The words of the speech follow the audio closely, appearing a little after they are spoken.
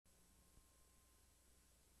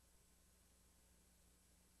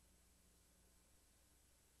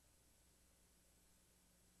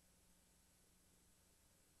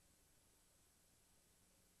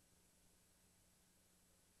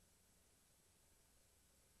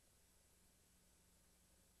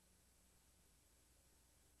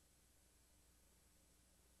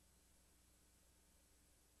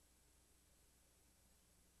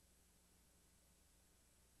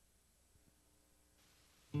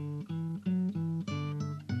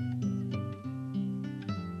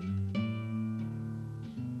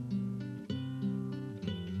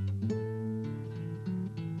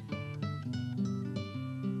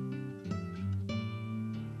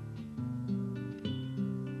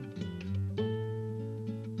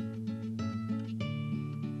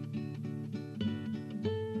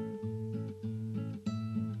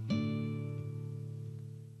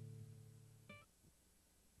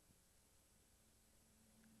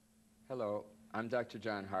Hello, I'm Dr.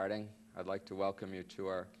 John Harding. I'd like to welcome you to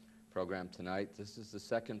our program tonight. This is the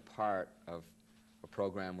second part of a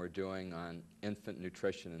program we're doing on infant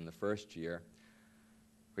nutrition in the first year.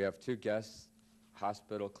 We have two guests,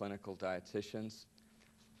 hospital clinical dietitians.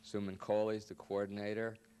 Suman Kohli is the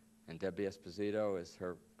coordinator, and Debbie Esposito is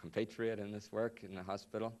her compatriot in this work in the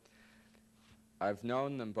hospital. I've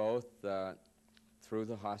known them both through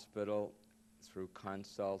the hospital, through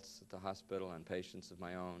consults at the hospital and patients of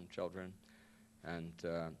my own children, and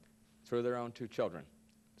through their own two children.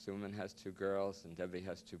 Suman has two girls and Debbie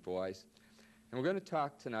has two boys. And we're going to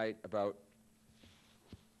talk tonight about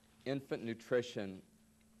infant nutrition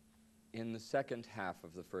in the second half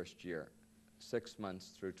of the first year, 6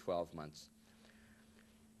 months through 12 months.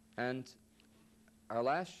 And our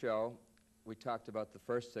last show, we talked about the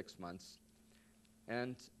first 6 months.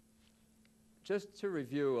 And just to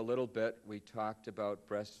review a little bit, we talked about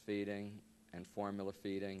breastfeeding and formula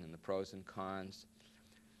feeding and the pros and cons.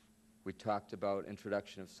 We talked about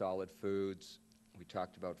introduction of solid foods. We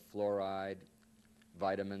talked about fluoride,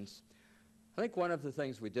 vitamins. I think one of the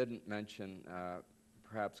things we didn't mention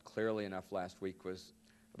perhaps clearly enough last week was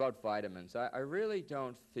about vitamins. I really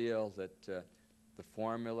don't feel that the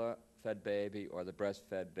formula-fed baby or the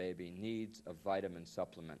breastfed baby needs a vitamin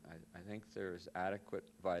supplement. I think there is adequate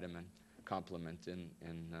vitamin complement in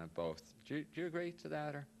both. Do you agree to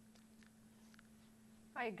that? Or?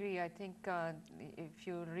 I agree. I think if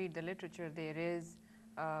you read the literature, there is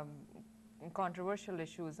controversial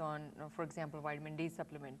issues on, for example, vitamin D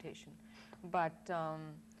supplementation. But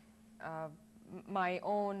my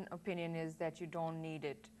own opinion is that you don't need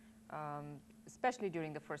it, especially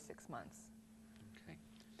during the first 6 months. Okay.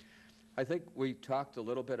 I think we talked a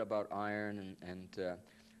little bit about iron, and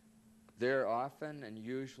there often and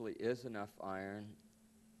usually is enough iron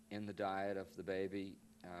in the diet of the baby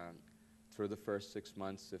through the first 6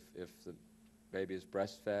 months if the baby is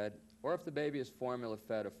breastfed, or if the baby is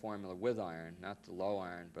formula-fed, a formula with iron, not the low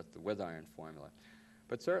iron, but the with iron formula.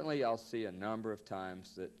 But certainly I'll see a number of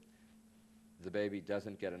times that the baby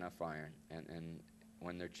doesn't get enough iron, and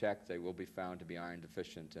when they're checked, they will be found to be iron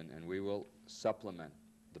deficient, and we will supplement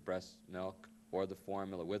the breast milk or the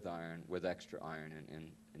formula with iron with extra iron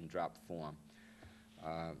in drop form.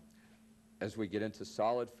 As we get into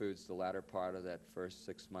solid foods, the latter part of that first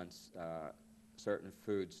 6 months, certain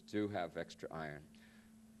foods do have extra iron.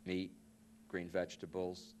 Meat, green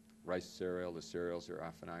vegetables, rice cereal. The cereals are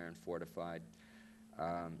often iron fortified.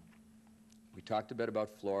 We talked a bit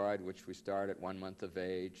about fluoride, which we start at 1 month of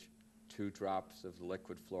age, 2 drops of the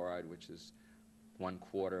liquid fluoride, which is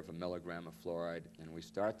 1/4 of a milligram of fluoride, and we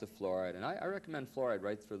start the fluoride, and I recommend fluoride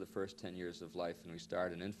right through the first 10 years of life, and we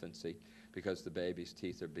start in infancy because the baby's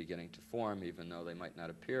teeth are beginning to form, even though they might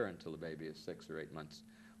not appear until the baby is 6 or 8 months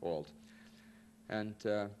old. And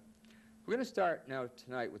we're going to start now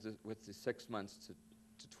tonight with the 6 months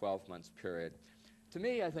to 12 months period. To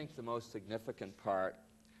me, I think the most significant part,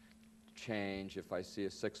 change, if I see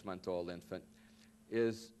a 6-month-old infant,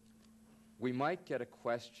 is we might get a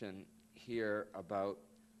question here about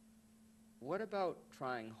what about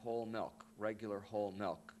trying whole milk, regular whole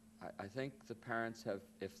milk. I think the parents have,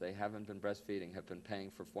 if they haven't been breastfeeding, have been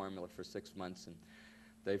paying for formula for 6 months, and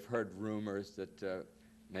they've heard rumors that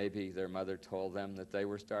maybe their mother told them that they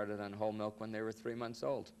were started on whole milk when they were 3 months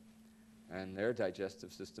old, and their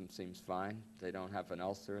digestive system seems fine. They don't have an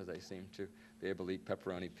ulcer. They seem to be able to eat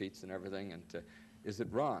pepperoni pizza and everything, and is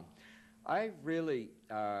it wrong? I really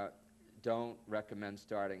don't recommend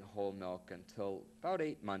starting whole milk until about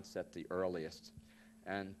 8 months at the earliest.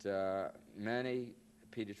 And many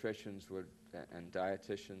pediatricians would, and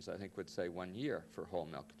dietitians, I think, would say 1 year for whole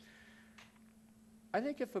milk. I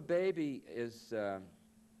think if a baby is